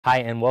Hi,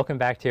 and welcome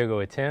back to Yoga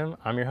with Tim.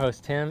 I'm your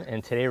host, Tim,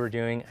 and today we're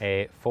doing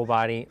a full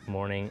body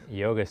morning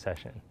yoga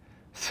session.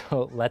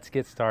 So let's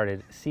get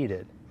started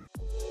seated.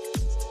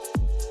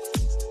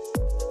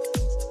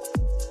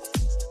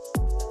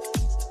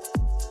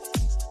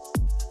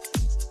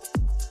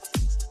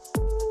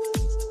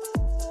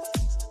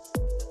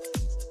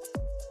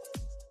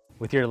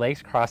 With your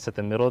legs crossed at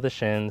the middle of the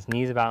shins,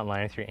 knees about in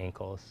line with your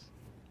ankles.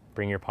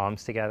 Bring your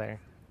palms together.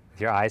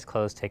 With your eyes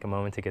closed, take a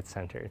moment to get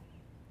centered.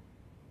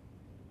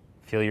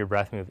 Feel your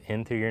breath move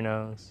in through your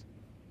nose.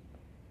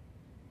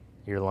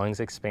 Your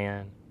lungs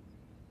expand.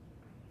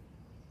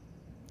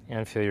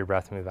 And feel your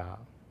breath move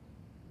out.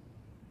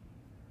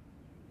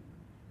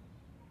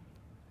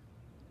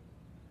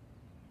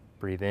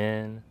 Breathe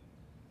in.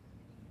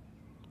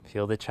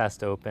 Feel the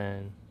chest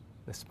open,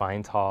 the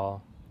spine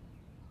tall.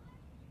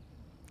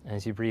 And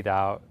as you breathe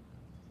out,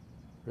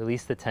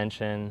 release the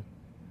tension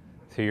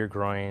through your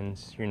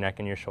groins, your neck,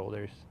 and your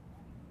shoulders.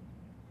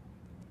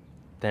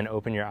 Then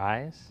open your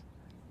eyes.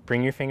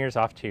 Bring your fingers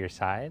off to your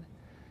side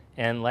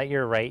and let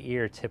your right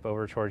ear tip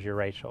over towards your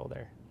right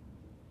shoulder.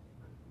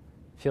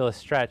 Feel a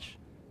stretch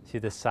through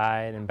the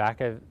side and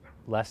back of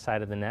left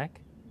side of the neck,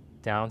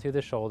 down through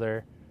the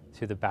shoulder,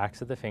 through the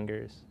backs of the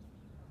fingers.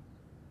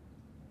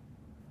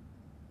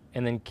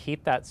 And then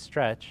keep that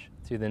stretch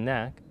through the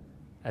neck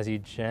as you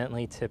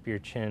gently tip your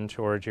chin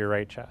towards your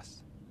right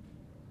chest.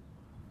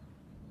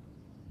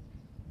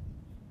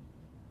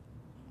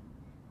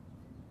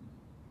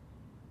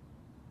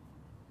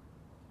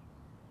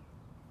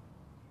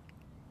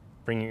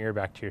 Bring your ear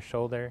back to your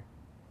shoulder,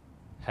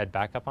 head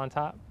back up on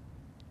top,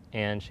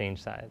 and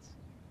change sides.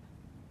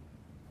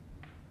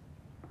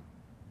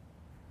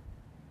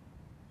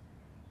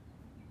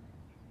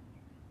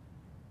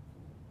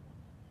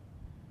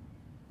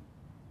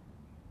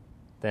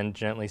 Then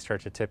gently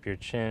start to tip your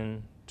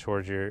chin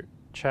towards your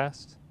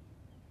chest.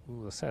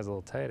 Ooh, this side's a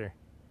little tighter.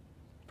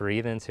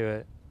 Breathe into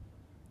it.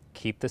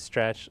 Keep the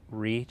stretch.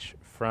 Reach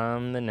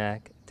from the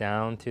neck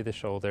down to the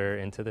shoulder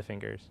into the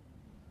fingers.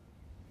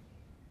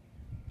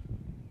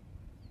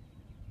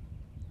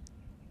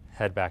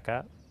 Head back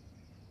up.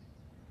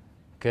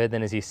 Good.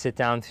 Then as you sit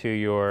down to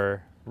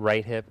your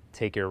right hip,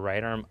 take your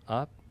right arm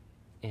up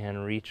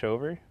and reach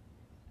over.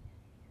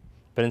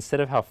 But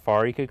instead of how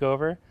far you could go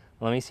over,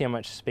 let me see how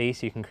much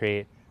space you can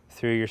create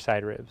through your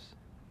side ribs.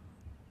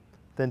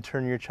 Then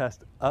turn your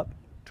chest up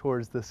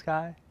towards the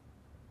sky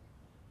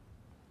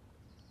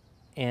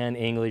and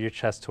angle your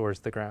chest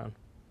towards the ground.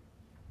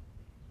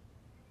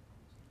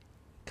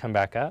 Come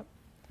back up,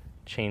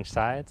 change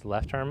sides,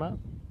 left arm up.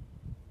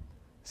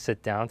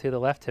 Sit down through the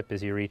left hip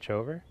as you reach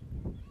over.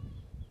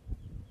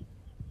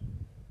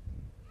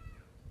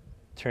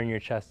 Turn your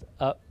chest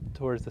up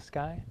towards the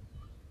sky.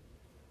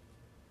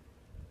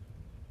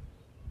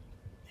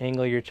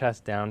 Angle your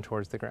chest down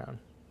towards the ground.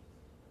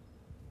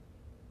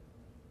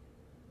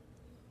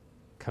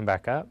 Come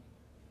back up,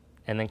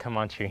 and then come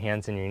onto your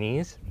hands and your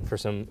knees for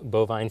some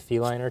bovine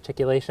feline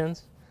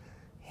articulations.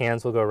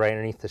 Hands will go right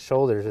underneath the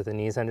shoulders with the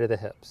knees under the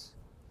hips.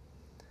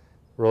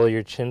 Roll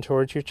your chin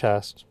towards your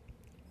chest.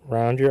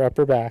 Round your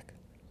upper back,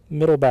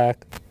 middle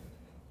back,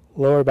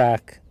 lower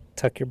back,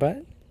 tuck your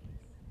butt.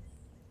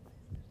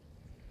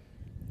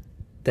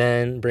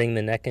 Then bring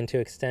the neck into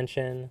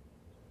extension,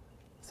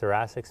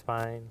 thoracic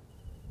spine,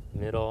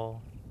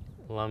 middle,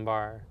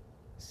 lumbar,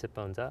 sit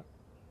bones up.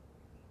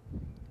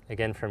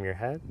 Again from your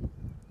head.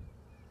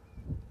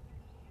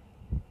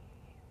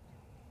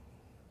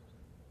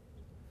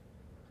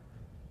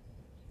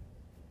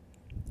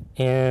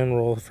 And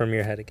roll from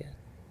your head again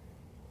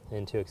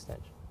into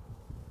extension.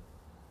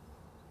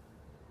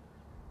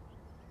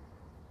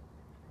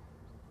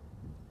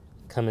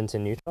 Come into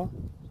neutral.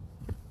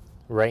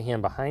 Right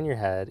hand behind your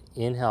head.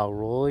 Inhale,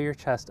 roll your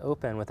chest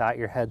open without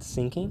your head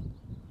sinking.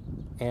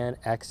 And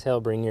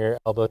exhale, bring your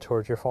elbow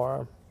towards your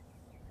forearm.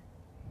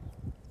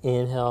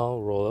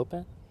 Inhale, roll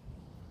open.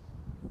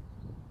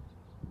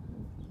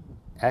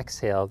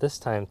 Exhale, this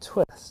time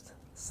twist.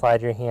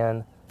 Slide your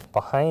hand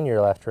behind your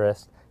left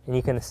wrist, and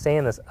you can stay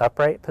in this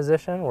upright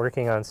position,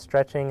 working on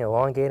stretching,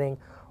 elongating,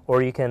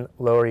 or you can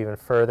lower even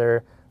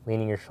further,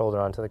 leaning your shoulder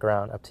onto the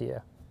ground, up to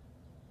you.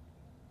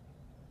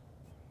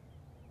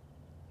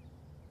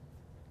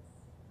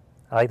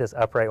 I like this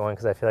upright one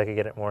because I feel like I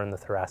get it more in the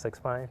thoracic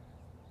spine,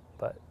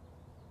 but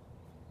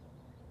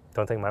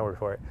don't take my word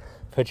for it.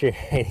 Put your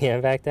right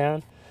hand back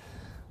down,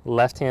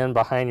 left hand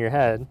behind your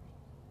head,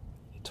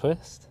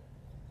 twist.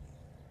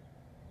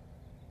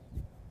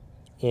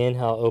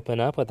 Inhale, open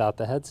up without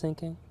the head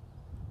sinking.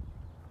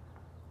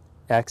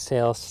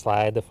 Exhale,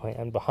 slide the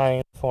hand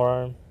behind the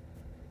forearm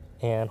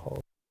and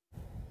hold.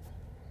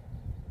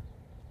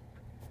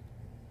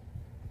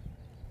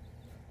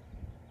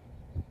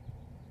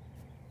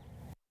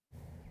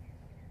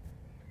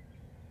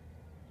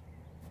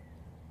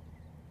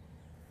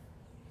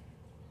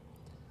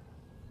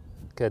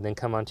 Good, then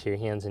come onto your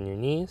hands and your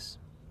knees.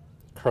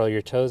 Curl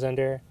your toes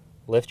under,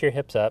 lift your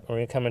hips up, and we're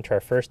going to come into our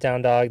first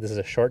down dog. This is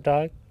a short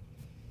dog.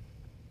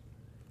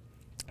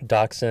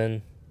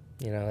 Dachshund,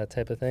 that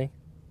type of thing.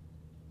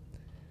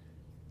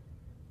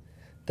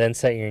 Then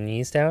set your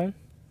knees down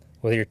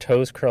with your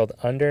toes curled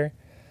under.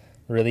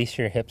 Release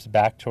your hips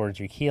back towards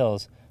your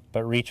heels,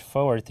 but reach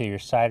forward through your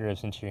side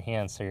ribs into your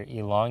hands, so you're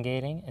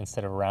elongating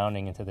instead of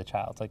rounding into the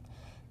child's. Like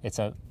it's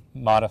a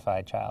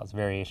modified child's,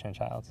 variation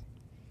child's.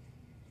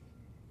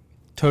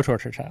 Toe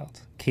torture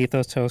child. Keep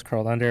those toes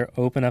curled under,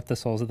 open up the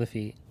soles of the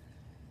feet.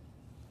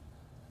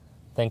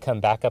 Then come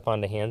back up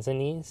onto hands and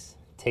knees.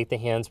 Take the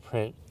hands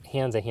a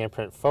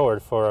handprint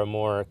forward for a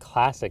more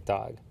classic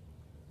dog.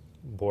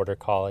 Border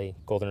Collie,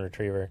 Golden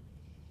Retriever.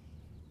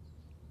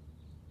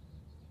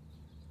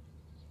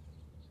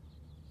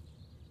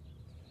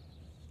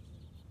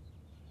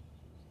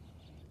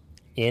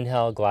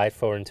 Inhale, glide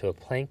forward into a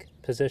plank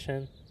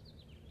position.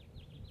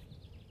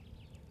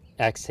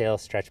 Exhale,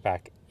 stretch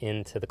back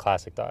into the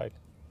classic dog.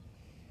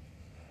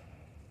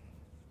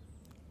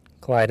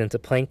 Glide into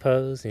plank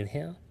pose,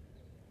 inhale.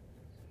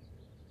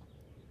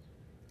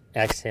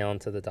 Exhale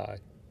into the dog.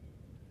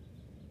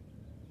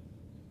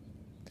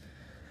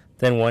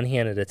 Then one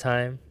hand at a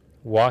time,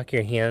 walk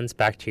your hands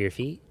back to your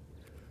feet.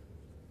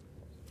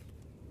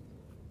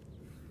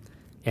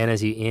 And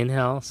as you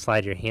inhale,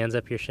 slide your hands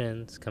up your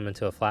shins, come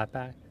into a flat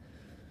back.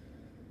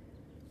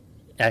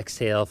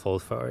 Exhale,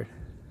 fold forward.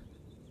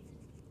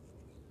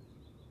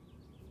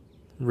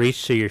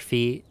 Reach to your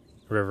feet,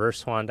 reverse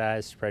swan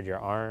dive, spread your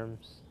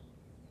arms.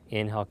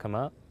 Inhale, come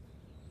up.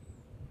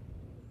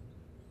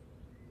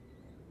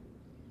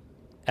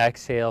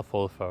 Exhale,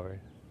 fold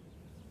forward.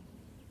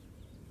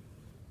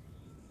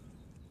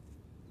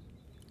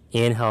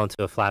 Inhale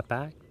into a flat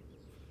back.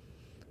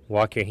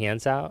 Walk your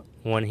hands out,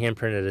 one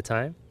handprint at a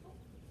time.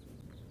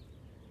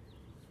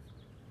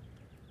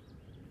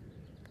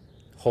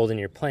 Hold in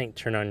your plank,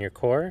 turn on your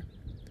core.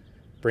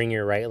 Bring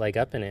your right leg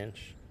up an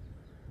inch.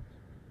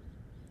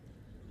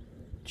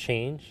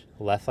 Change,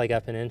 left leg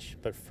up an inch,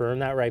 but firm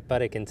that right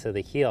buttock into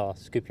the heel.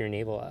 Scoop your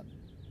navel up.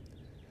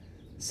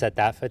 Set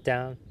that foot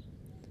down.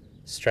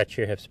 Stretch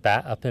your hips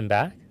back, up and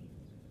back.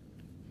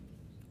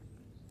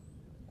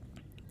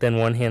 Then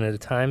one hand at a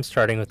time,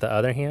 starting with the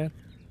other hand.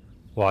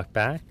 Walk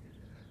back.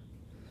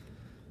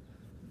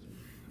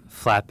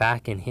 Flat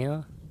back,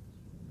 inhale.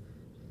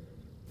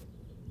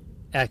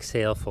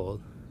 Exhale,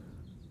 fold.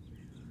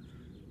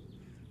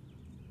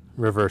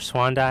 Reverse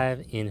swan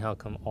dive. Inhale,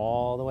 come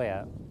all the way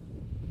up.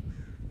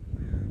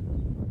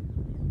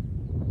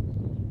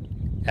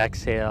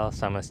 Exhale,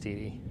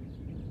 Samastiti.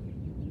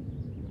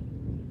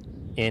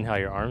 Inhale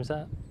your arms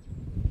up.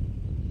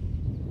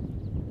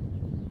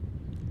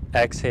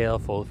 Exhale,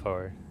 fold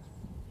forward.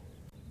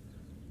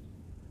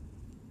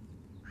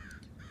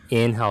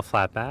 Inhale,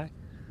 flat back.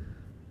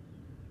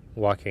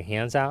 Walk your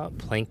hands out,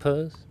 plank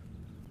pose.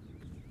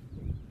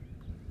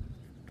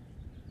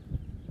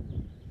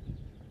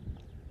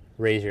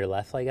 Raise your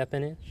left leg up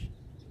an inch.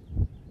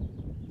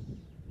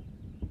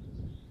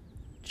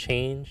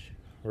 Change,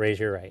 raise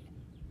your right.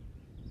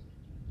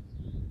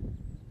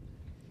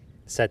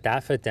 Set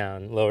that foot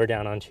down, lower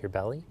down onto your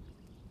belly.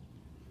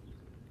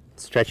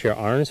 Stretch your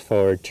arms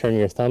forward, turn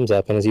your thumbs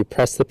up, and as you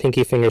press the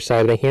pinky finger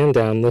side of the hand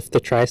down, lift the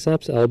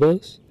triceps,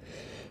 elbows.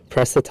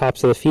 Press the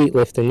tops of the feet,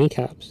 lift the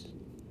kneecaps.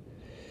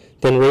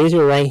 Then raise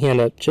your right hand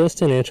up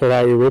just an inch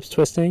without your ribs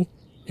twisting,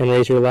 and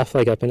raise your left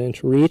leg up an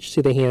inch. Reach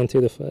to the hand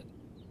through the foot.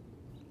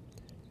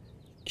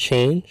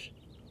 Change,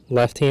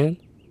 left hand,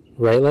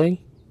 right leg.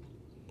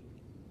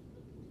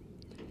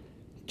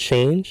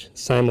 Change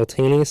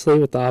simultaneously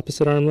with the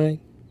opposite arm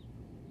leg.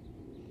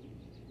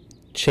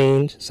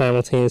 Change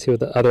simultaneously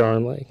with the other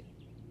arm leg.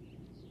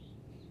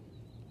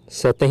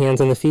 Set the hands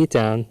and the feet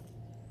down.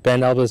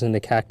 Bend elbows into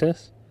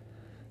cactus.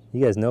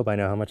 You guys know by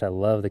now how much I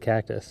love the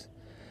cactus.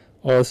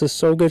 Oh, this is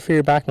so good for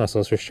your back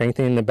muscles, for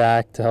strengthening the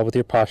back to help with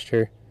your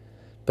posture.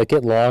 But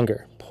get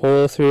longer.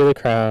 Pull through the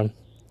crown.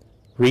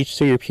 Reach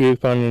through your pubic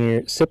bone and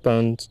your sit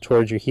bones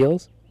towards your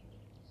heels.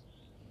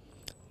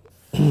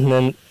 And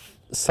then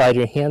slide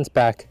your hands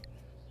back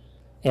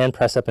and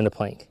press up into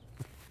plank.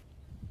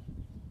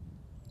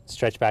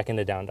 Stretch back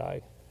into down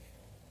dog.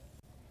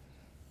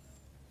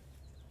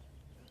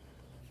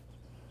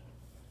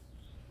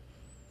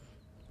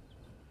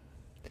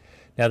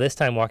 Now this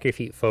time, walk your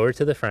feet forward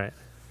to the front.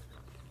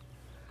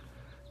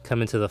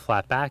 Come into the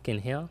flat back,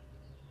 inhale.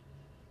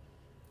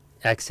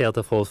 Exhale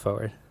to fold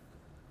forward.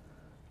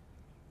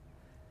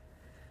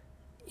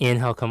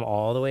 Inhale, come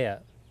all the way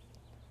up.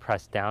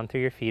 Press down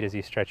through your feet as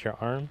you stretch your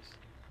arms.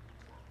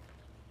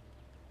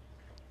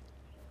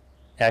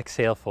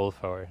 Exhale, fold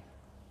forward.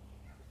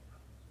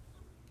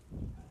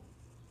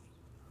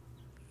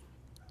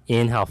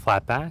 Inhale,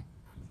 flat back.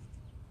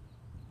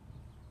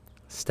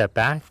 Step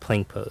back,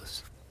 plank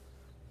pose.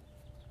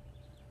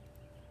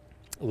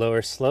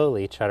 Lower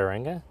slowly,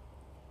 chaturanga.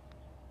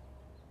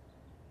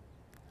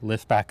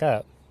 Lift back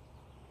up.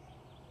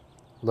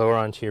 Lower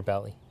onto your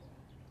belly.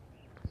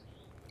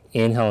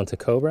 Inhale into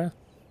cobra.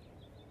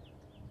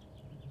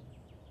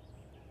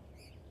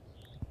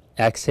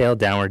 Exhale,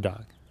 downward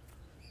dog.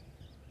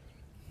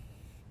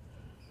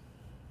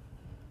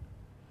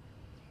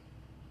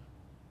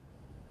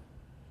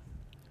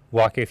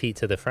 Walk your feet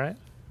to the front.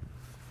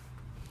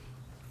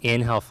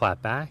 Inhale,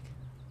 flat back.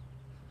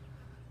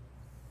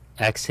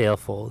 Exhale,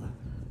 fold.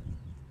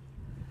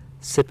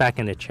 Sit back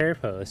into chair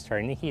pose,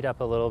 starting to heat up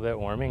a little bit,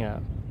 warming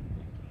up.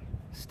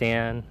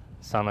 Stand,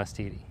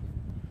 Samasthiti.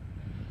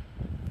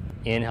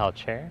 Inhale,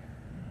 chair.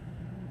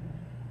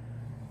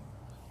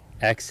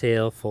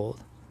 Exhale, fold.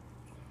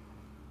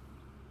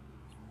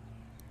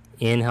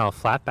 Inhale,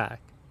 flat back.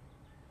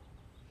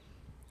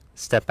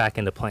 Step back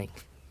into plank.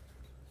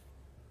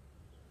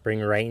 Bring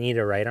right knee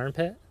to right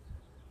armpit.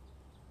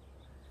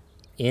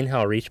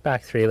 Inhale, reach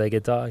back,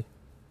 three-legged dog.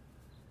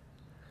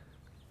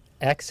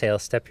 Exhale,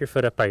 step your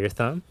foot up by your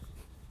thumb.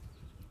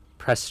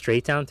 Press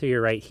straight down through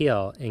your right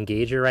heel.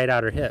 Engage your right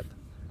outer hip.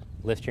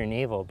 Lift your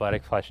navel,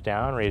 buttock flush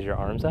down, raise your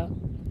arms up.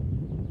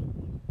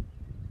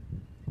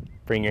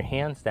 Bring your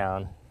hands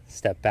down,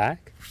 step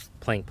back,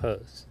 plank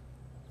pose.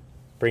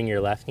 Bring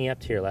your left knee up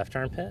to your left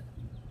armpit.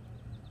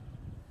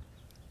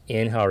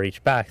 Inhale,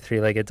 reach back,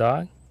 three-legged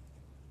dog.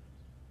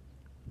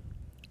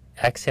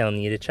 Exhale,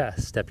 knee to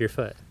chest, step your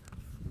foot.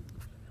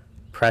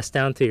 Press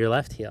down through your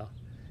left heel.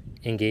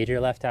 Engage your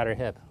left outer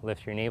hip,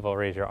 lift your navel,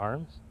 raise your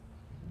arms.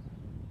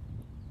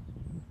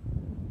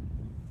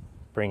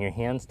 Bring your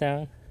hands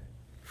down,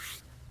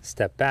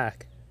 step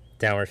back,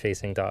 downward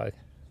facing dog.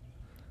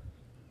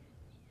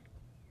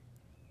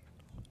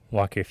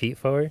 Walk your feet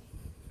forward.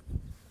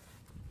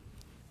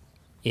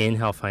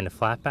 Inhale, find a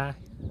flat back.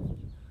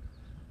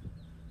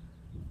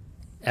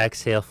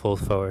 Exhale, fold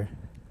forward.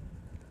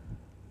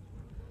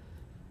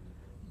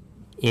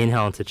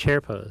 Inhale into chair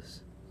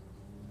pose.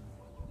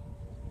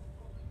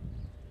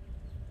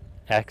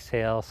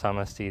 Exhale,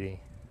 Samasthiti.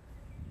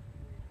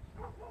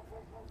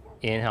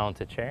 Inhale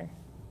into chair.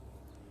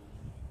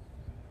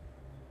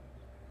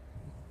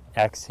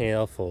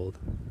 Exhale, fold.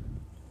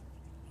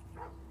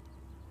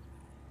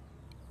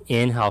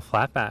 Inhale,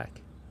 flat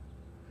back.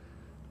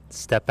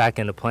 Step back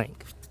into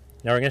plank.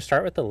 Now we're going to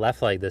start with the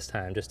left leg this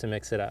time, just to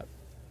mix it up.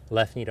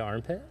 Left knee to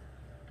armpit.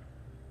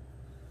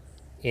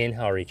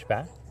 Inhale, reach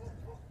back.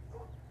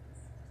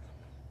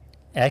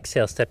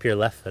 Exhale, step your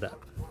left foot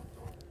up.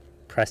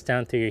 Press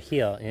down through your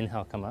heel.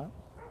 Inhale, come up.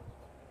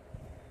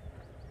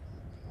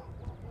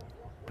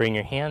 Bring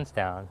your hands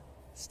down.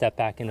 Step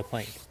back into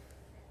plank.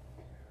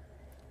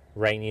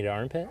 Right knee to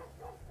armpit.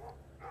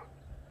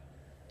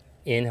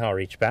 Inhale,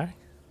 reach back.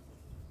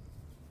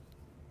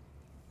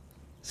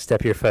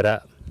 Step your foot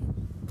up.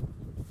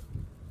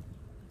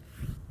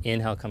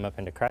 Inhale, come up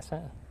into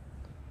crescent.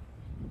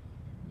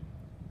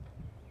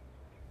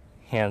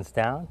 Hands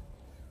down.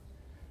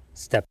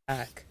 Step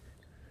back.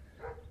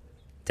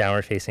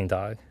 Downward facing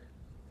dog.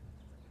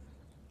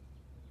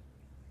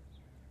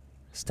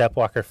 Step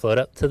walker, float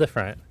up to the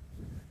front.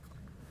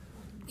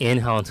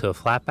 Inhale into a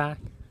flat back.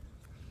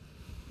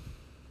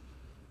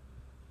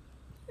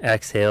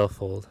 Exhale,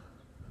 fold.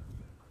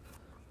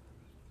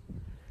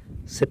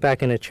 Sit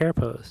back in a chair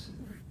pose.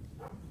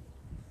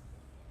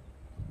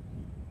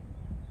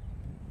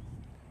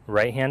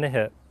 Right hand to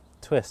hip.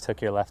 Twist.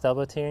 Hook your left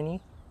elbow to your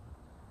knee.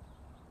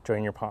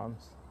 Join your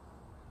palms.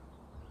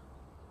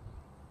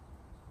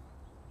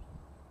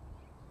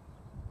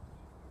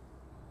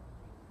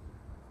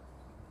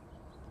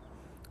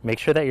 Make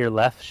sure that your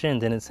left shin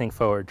didn't sink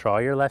forward. Draw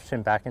your left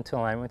shin back into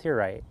alignment with your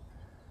right.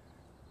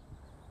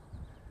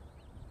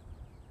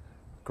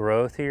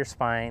 Grow through your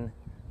spine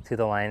to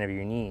the line of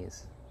your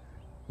knees.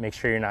 Make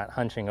sure you're not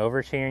hunching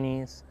over to your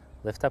knees.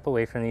 Lift up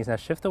away from these. Now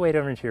shift the weight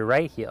over into your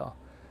right heel.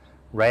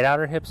 Right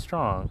outer hip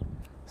strong.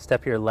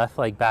 Step your left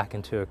leg back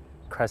into a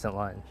crescent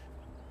lunge.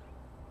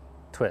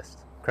 Twist.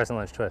 Crescent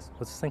lunge twist.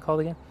 What's this thing called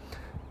again?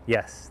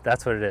 Yes,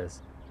 that's what it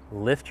is.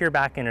 Lift your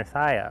back inner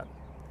thigh up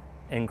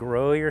and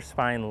grow your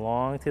spine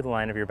long through the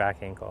line of your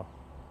back ankle.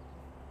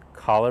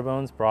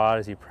 Collarbones broad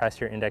as you press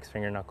your index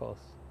finger knuckles.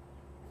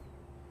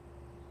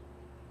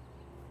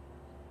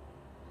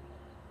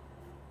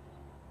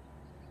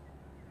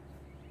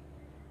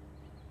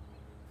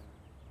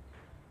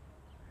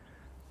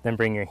 Then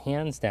bring your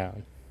hands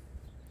down.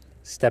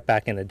 Step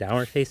back into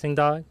downward facing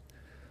dog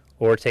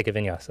or take a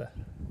vinyasa.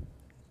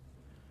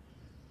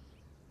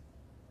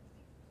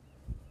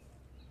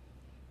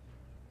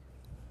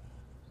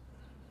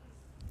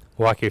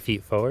 Walk your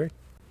feet forward.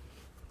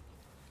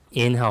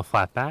 Inhale,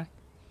 flat back.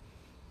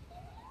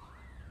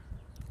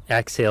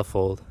 Exhale,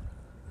 fold.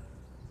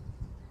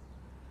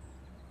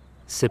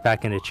 Sit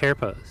back into chair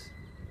pose.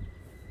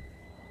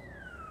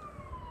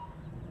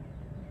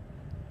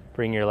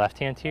 Bring your left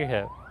hand to your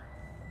hip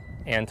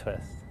and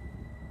twist.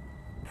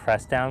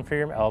 Press down for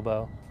your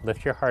elbow.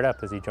 Lift your heart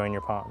up as you join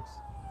your palms.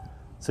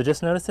 So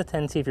just notice the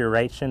tendency of your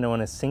right shin to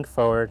want to sink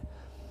forward,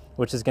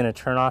 which is going to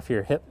turn off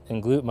your hip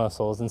and glute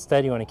muscles.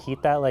 Instead, you want to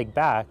keep that leg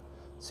back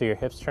so your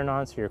hips turn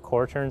on, so your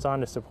core turns on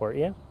to support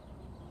you.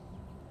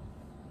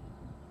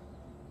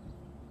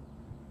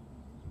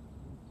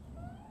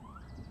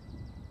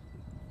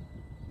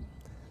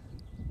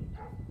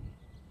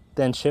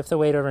 Then shift the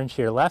weight over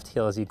into your left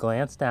heel as you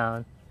glance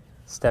down,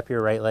 step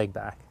your right leg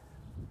back.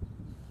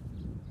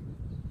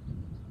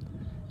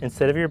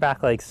 Instead of your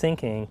back leg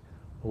sinking,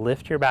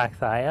 lift your back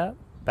thigh up,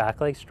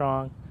 back leg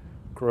strong,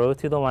 grow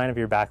through the line of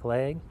your back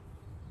leg.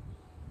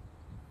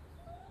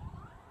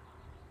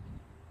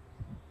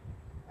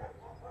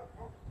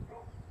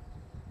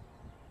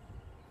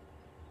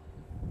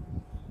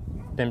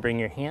 Then bring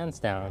your hands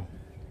down,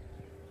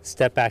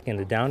 step back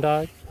into down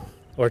dog,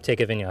 or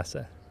take a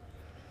vinyasa.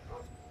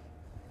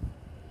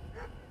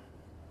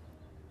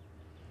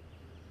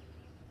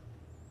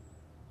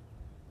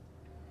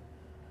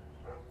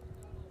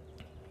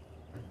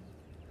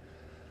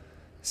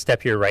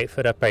 Step your right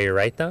foot up by your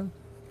right thumb.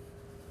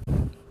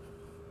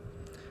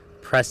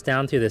 Press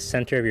down through the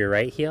center of your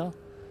right heel.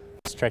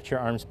 Stretch your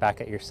arms back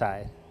at your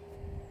side.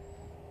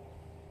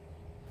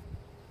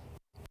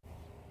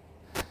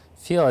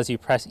 Feel as you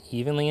press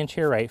evenly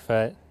into your right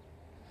foot,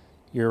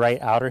 your right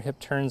outer hip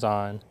turns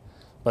on,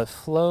 but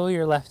flow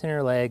your left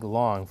inner leg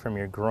long from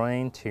your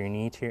groin to your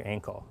knee to your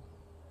ankle.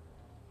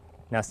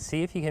 Now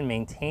see if you can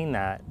maintain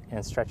that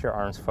and stretch your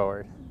arms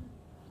forward.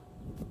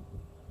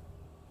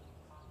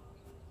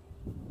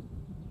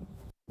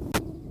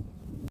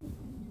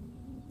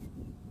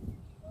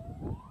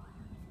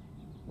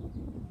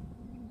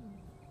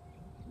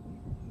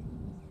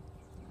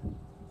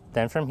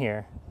 Then from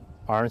here,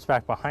 arms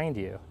back behind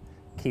you.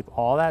 Keep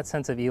all that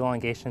sense of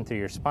elongation through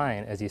your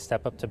spine as you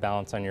step up to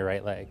balance on your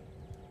right leg.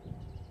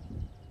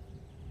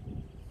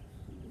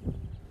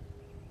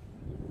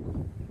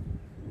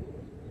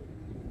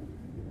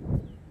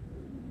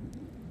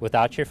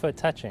 Without your foot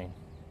touching,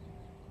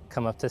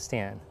 come up to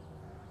stand.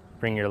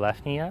 Bring your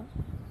left knee up.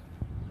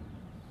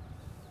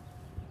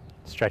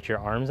 Stretch your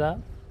arms up.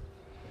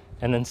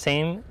 And then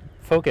same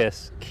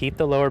focus, keep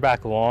the lower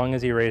back long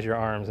as you raise your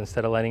arms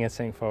instead of letting it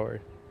sink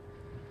forward.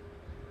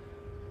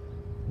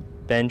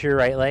 Bend your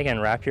right leg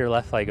and wrap your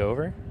left leg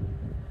over.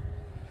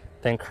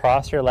 Then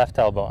cross your left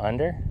elbow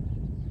under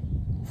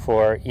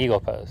for eagle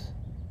pose.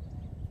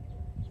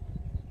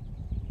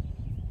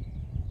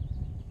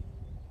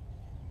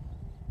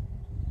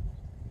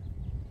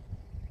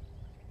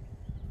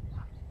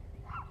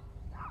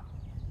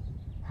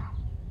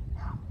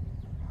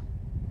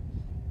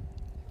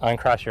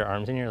 Uncross your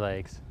arms and your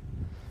legs.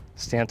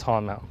 Stand tall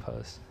in mountain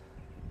pose.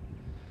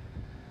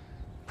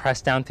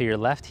 Press down through your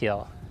left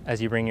heel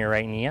as you bring your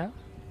right knee up.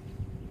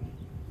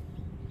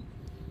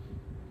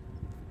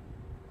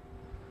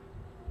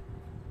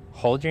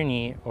 Hold your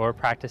knee or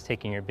practice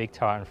taking your big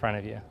toe out in front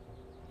of you.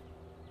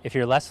 If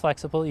you're less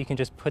flexible, you can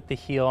just put the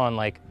heel on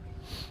like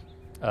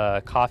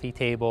a coffee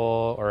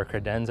table or a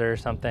credenza or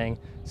something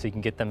so you can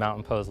get the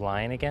mountain pose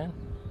line again.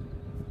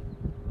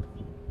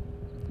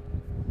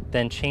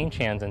 Then change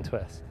hands and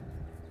twist.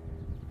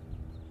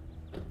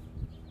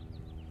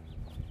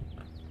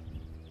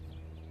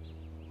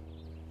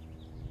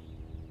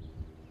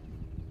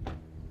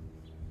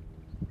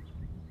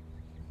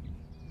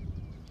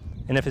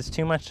 And if it's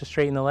too much to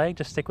straighten the leg,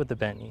 just stick with the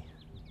bent knee.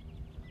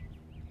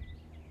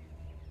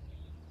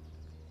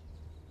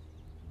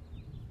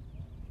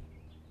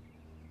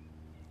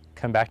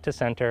 Come back to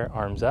center,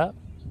 arms up.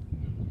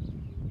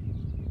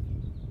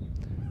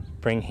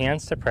 Bring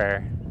hands to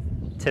prayer,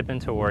 tip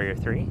into warrior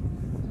three.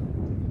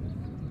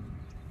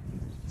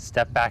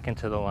 Step back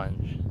into the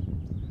lunge.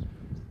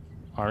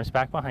 Arms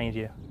back behind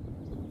you.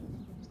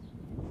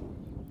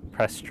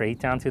 Press straight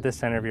down through the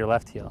center of your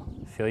left heel.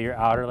 Feel your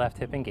outer left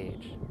hip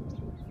engage.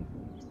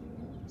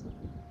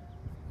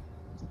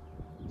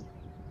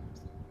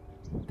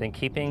 Then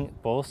keeping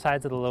both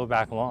sides of the low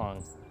back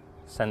long,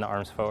 send the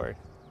arms forward.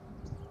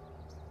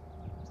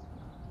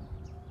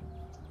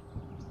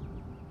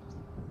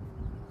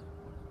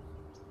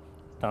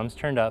 Thumbs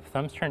turned up,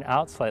 thumbs turned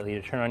out slightly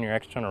to turn on your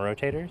external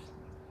rotators.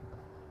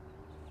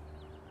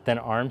 Then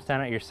arms down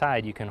at your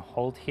side, you can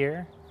hold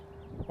here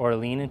or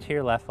lean into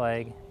your left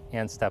leg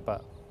and step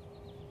up.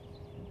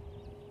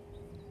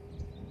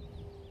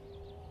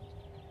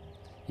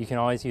 You can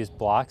always use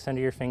blocks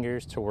under your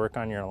fingers to work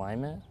on your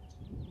alignment.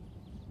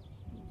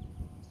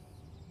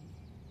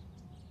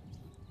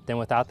 Then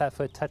without that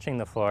foot touching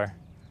the floor,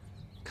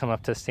 come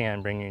up to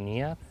stand, bring your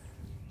knee up,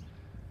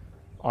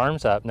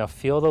 arms up. Now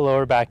feel the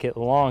lower back get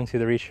long through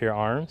the reach of your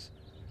arms.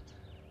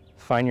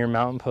 Find your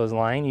mountain pose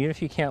line, even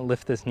if you can't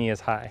lift this knee as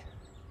high.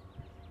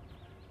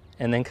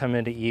 And then come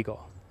into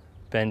eagle.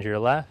 Bend your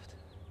left,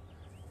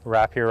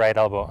 wrap your right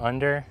elbow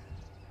under,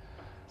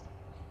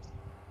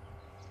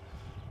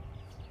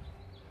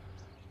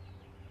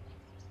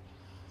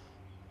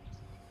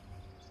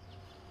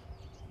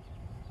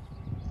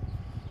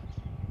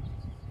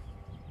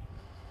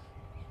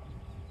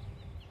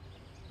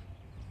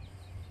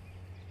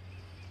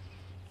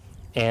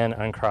 and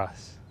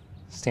uncross.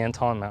 Stand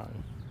tall in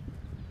mountain.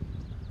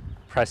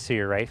 Press to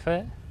your right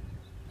foot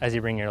as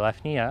you bring your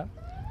left knee up.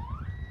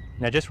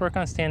 Now just work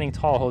on standing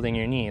tall holding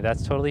your knee.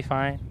 That's totally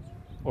fine.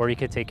 Or you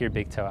could take your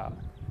big toe out.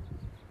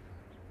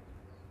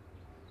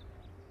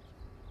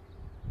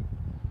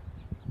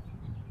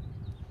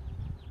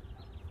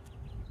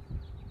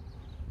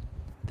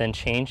 Then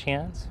change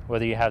hands,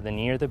 whether you have the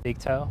knee or the big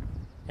toe,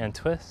 and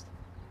twist.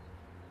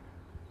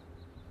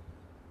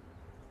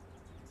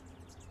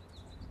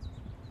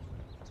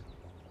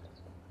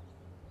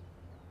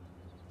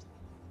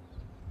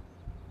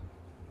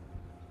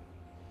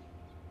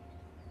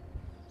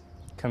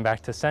 Come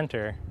back to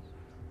center,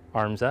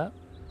 arms up,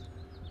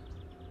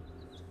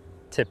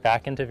 tip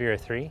back into Vira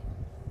 3.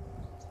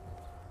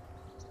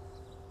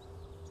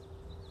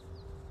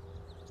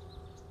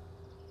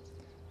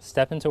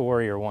 step into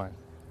warrior one.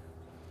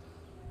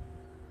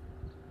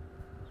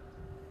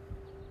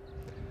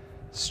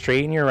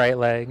 Straighten your right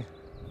leg,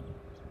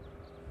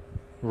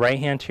 right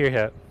hand to your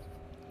hip,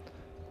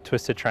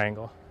 twisted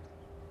triangle.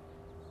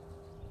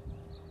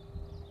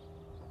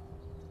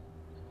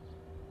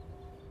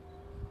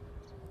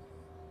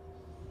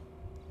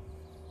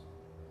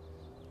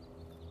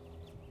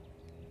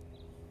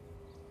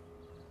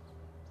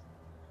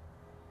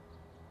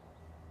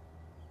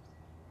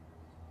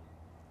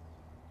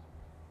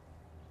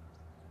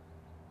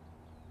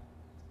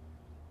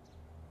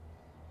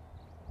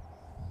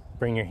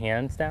 Bring your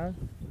hands down,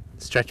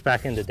 stretch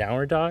back into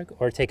downward dog,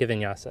 or take a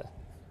vinyasa.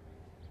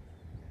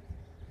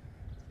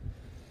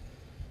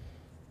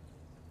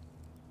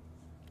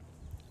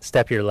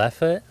 Step your left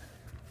foot,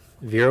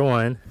 veer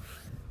one,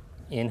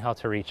 inhale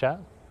to reach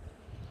up.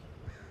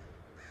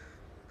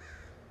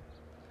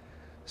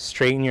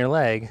 Straighten your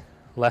leg,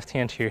 left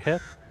hand to your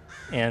hip,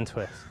 and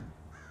twist.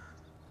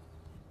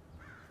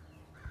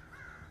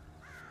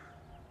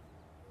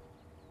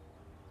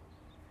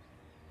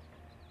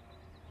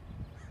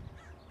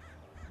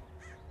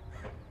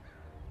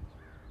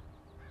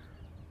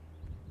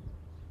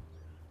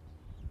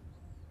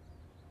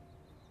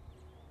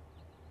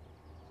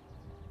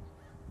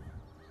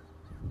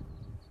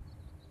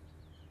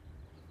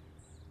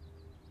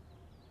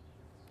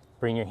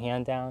 Bring your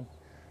hand down,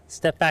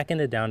 step back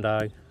into down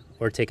dog,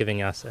 or take a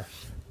vinyasa.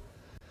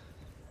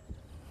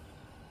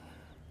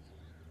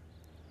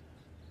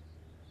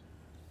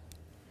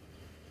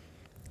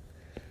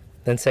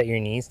 Then set your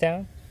knees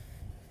down,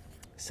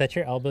 set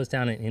your elbows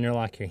down and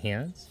interlock your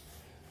hands.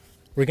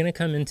 We're gonna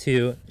come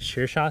into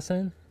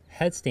Shirshasana,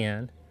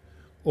 headstand,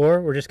 or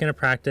we're just gonna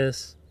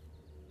practice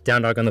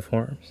down dog on the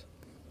forearms.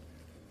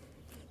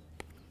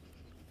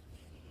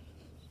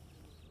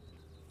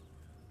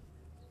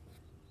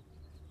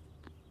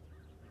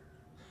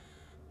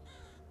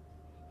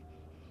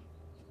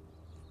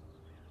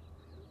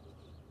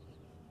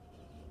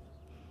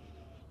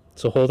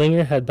 So holding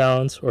your head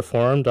balance or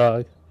forearm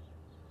dog,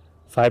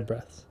 5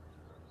 breaths.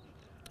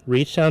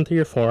 Reach down through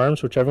your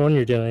forearms, whichever one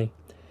you're doing,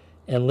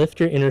 and lift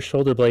your inner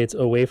shoulder blades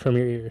away from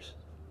your ears.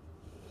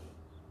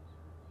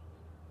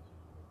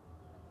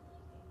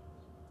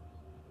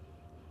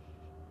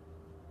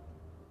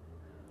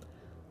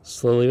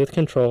 Slowly with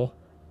control,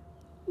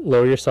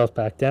 lower yourself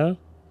back down.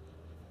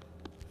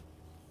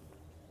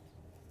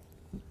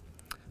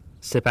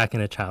 Sit back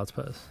in a child's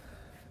pose.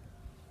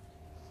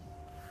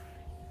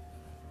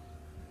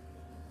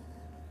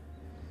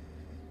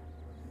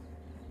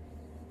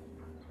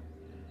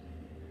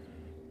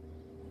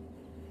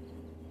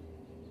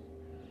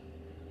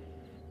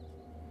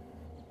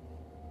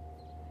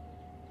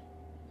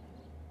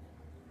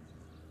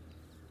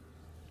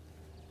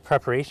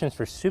 Preparations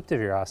for Supta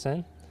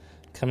Virasana.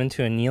 Come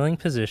into a kneeling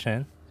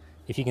position.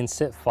 If you can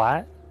sit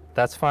flat,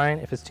 that's fine.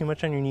 If it's too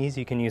much on your knees,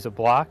 you can use a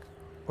block,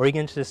 or you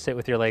can just sit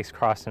with your legs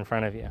crossed in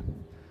front of you.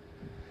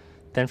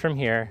 Then from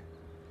here,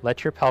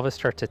 let your pelvis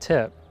start to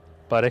tip,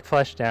 buttock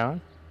flesh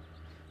down.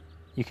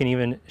 You can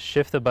even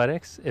shift the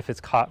buttocks if it's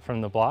caught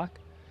from the block,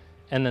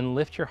 and then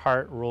lift your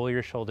heart, roll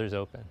your shoulders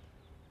open.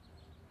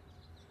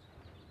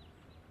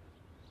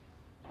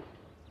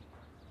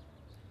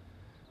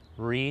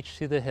 Reach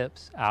through the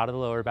hips, out of the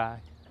lower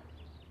back.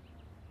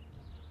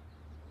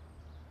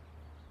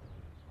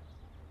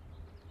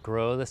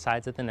 Grow the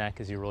sides of the neck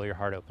as you roll your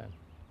heart open.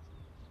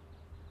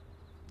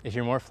 If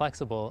you're more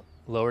flexible,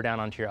 lower down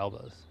onto your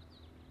elbows.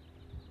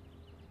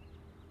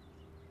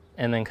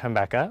 And then come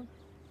back up.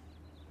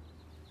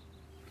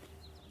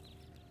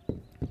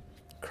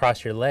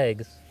 Cross your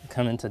legs,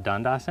 come into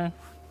Dandasana.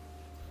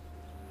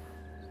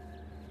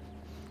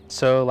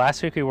 So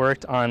last week we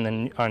worked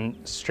on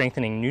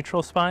strengthening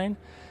neutral spine.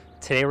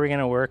 Today we're going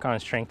to work on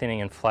strengthening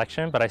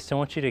inflection, but I still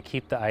want you to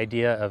keep the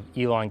idea of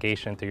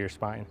elongation through your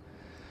spine.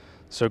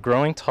 So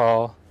growing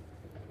tall,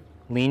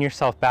 lean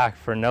yourself back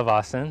for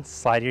Navasana,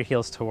 slide your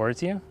heels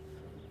towards you,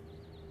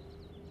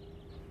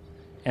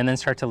 and then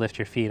start to lift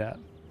your feet up.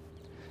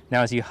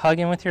 Now as you hug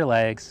in with your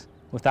legs,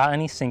 without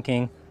any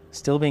sinking,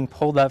 still being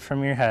pulled up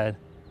from your head,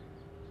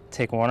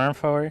 take one arm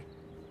forward,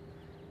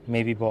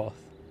 maybe both.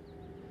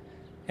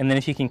 And then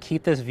if you can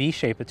keep this V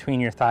shape between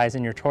your thighs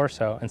and your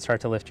torso and start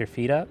to lift your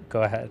feet up,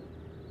 go ahead.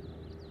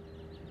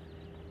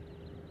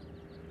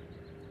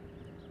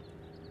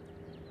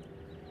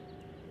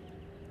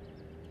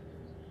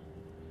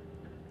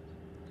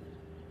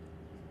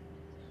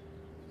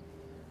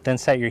 Then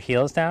set your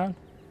heels down,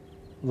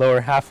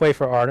 lower halfway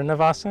for Ardha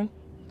Navasana,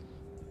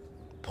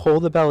 pull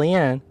the belly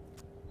in,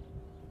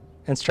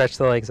 and stretch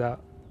the legs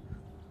out.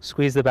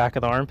 Squeeze the back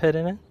of the armpit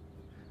in it.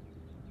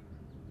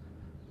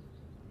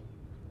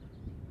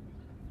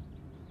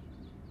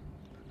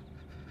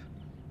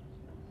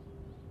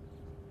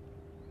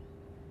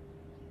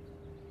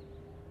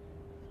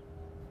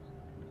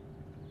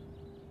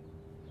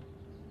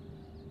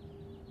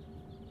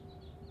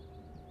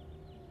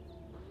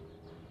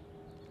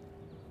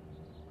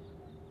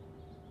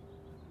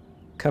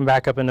 Come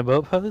back up into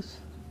boat pose.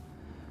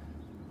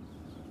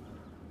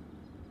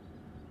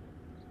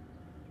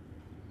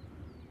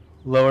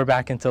 Lower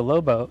back into low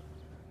boat.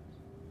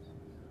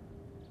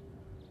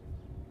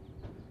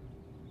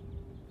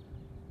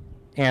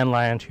 And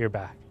lie onto your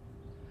back.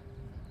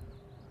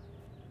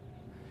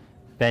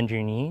 Bend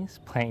your knees,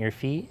 plant your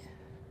feet,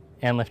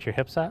 and lift your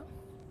hips up.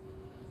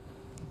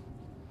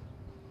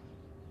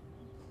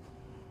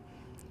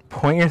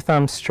 Point your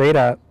thumbs straight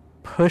up,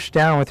 push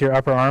down with your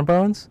upper arm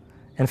bones,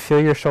 and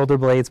feel your shoulder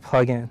blades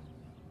plug in.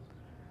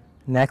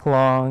 Neck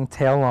long,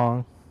 tail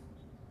long.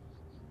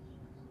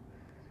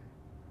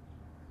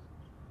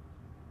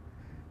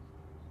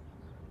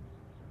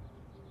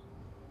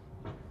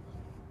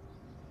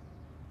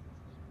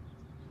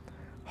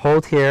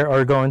 Hold here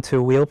or go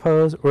into wheel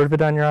pose, Urdhva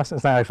Dhanurasana.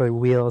 It's not actually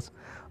wheels,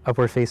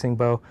 upward facing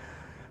bow.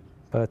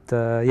 But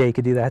yeah, you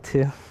could do that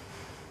too.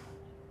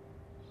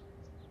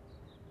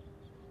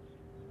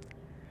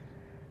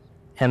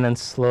 And then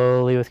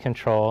slowly with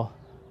control,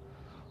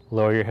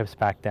 lower your hips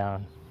back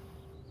down.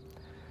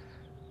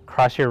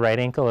 Cross your right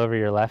ankle over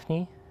your left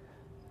knee.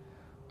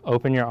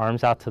 Open your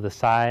arms out to the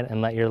side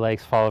and let your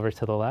legs fall over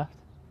to the left.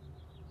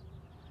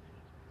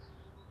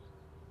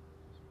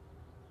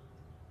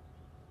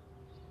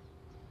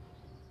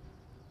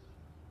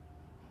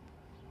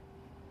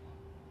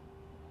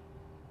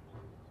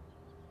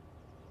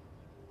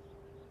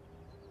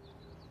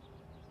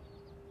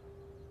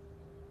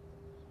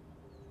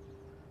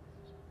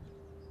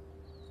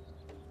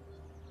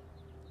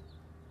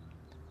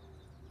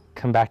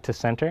 Come back to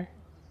center.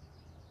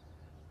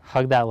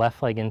 Hug that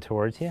left leg in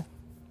towards you.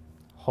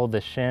 Hold the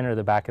shin or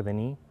the back of the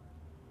knee.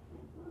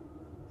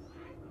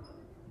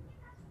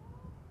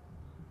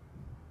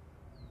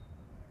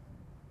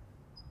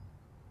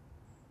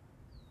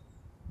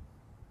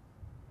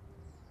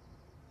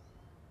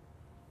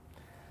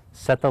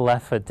 Set the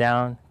left foot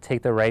down.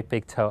 Take the right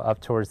big toe up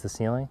towards the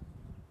ceiling,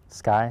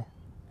 sky,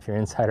 if you're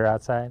inside or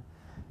outside,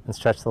 and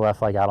stretch the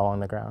left leg out along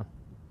the ground.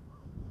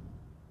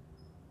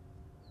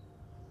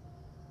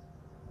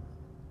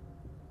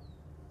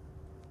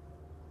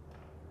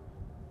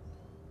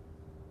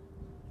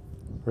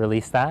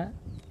 Release that.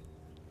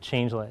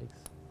 Change legs.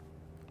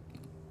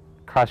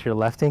 Cross your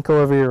left ankle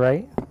over your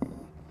right.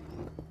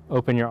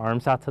 Open your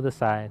arms out to the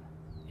side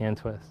and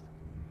twist.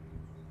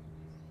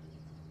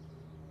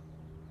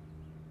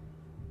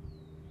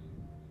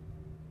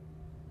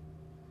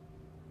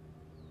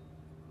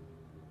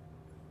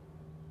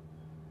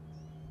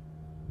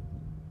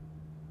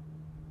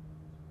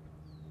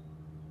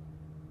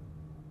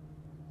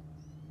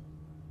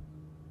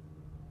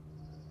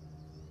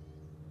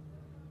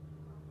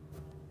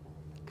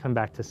 Come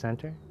back to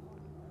center.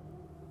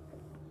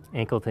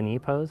 Ankle to knee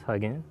pose,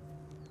 hug in.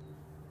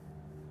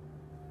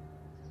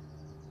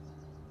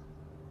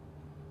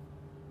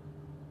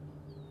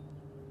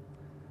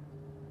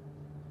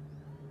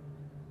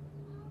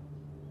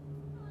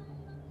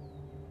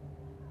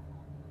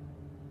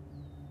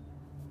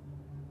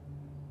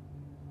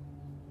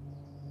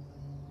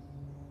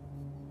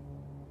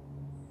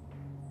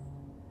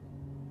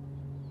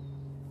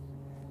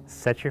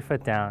 Set your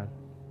foot down.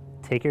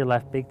 Take your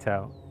left big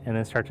toe and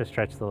then start to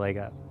stretch the leg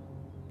up.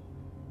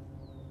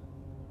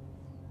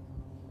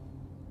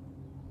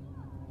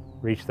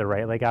 Reach the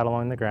right leg out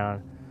along the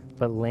ground,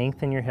 but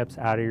lengthen your hips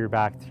out of your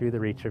back through the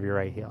reach of your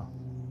right heel.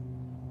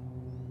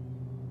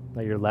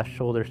 Let your left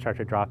shoulder start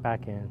to drop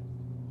back in.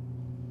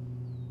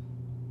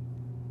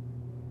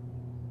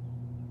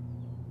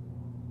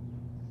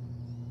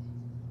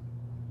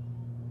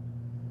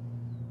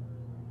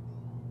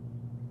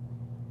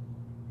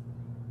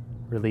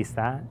 Release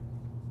that.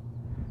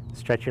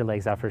 Stretch your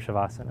legs out for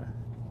Shavasana.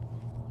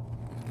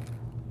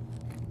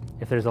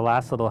 If there's a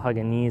last little hug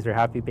and knees or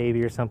happy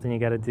baby or something you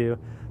got to do,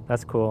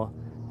 that's cool.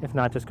 If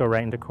not, just go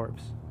right into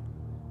corpse.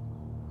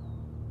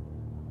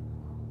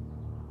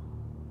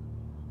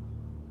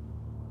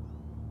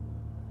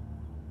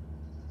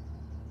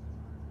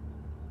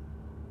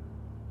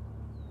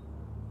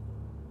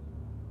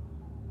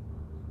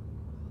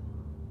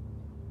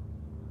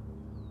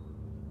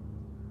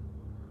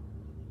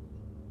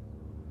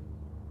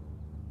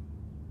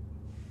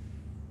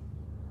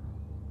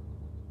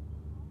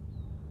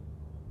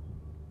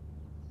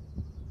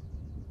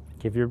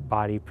 Give your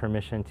body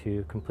permission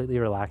to completely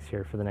relax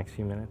here for the next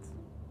few minutes.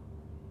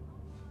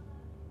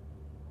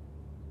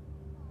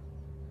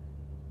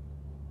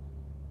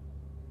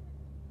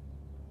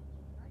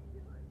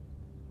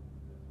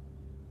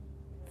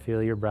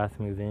 Feel your breath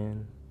move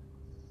in.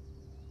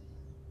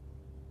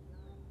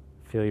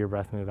 Feel your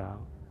breath move out.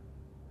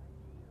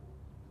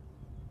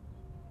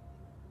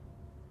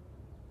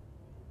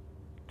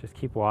 Just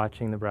keep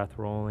watching the breath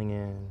rolling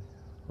in,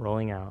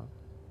 rolling out.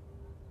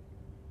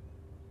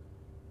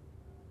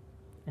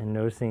 And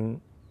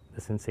noticing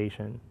the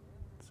sensations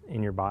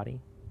in your body.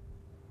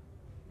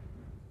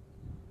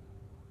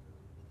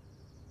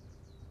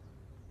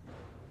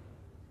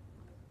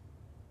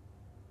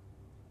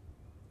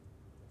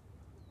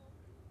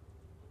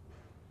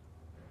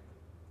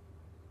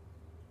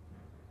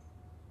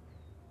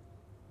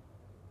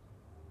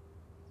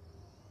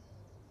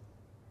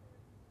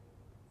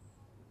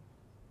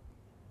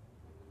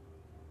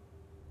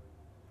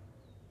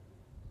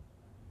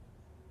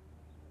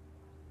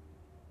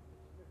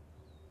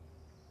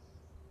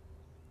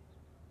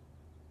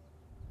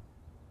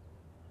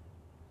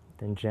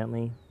 Then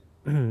gently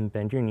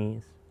bend your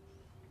knees.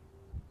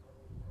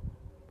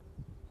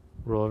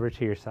 Roll over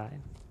to your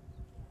side.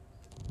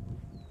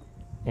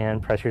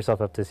 And press yourself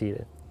up to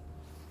seated.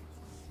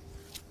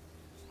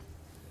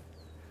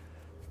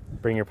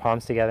 Bring your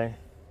palms together.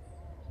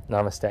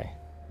 Namaste.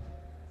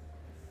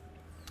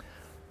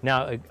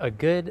 Now, a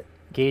good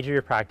gauge of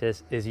your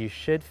practice is you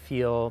should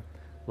feel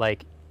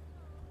like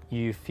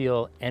you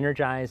feel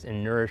energized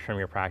and nourished from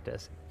your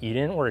practice. You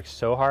didn't work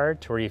so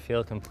hard to where you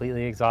feel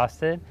completely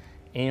exhausted,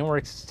 and you didn't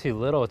work too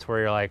little to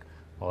where you're like,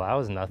 well, that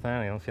was nothing.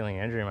 I don't feel any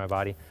energy in my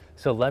body.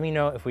 So let me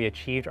know if we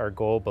achieved our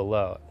goal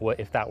below,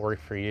 if that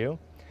worked for you.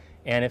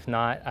 And if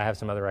not, I have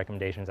some other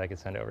recommendations I could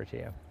send over to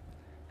you.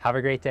 Have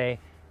a great day.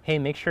 Hey,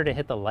 make sure to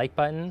hit the like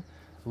button.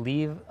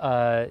 Leave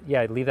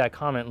that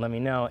comment, let me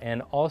know,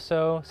 and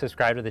also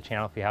subscribe to the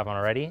channel if you haven't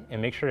already,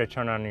 and make sure to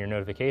turn on your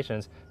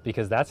notifications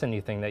because that's a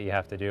new thing that you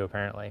have to do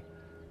apparently.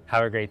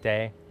 Have a great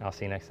day. I'll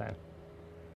see you next time.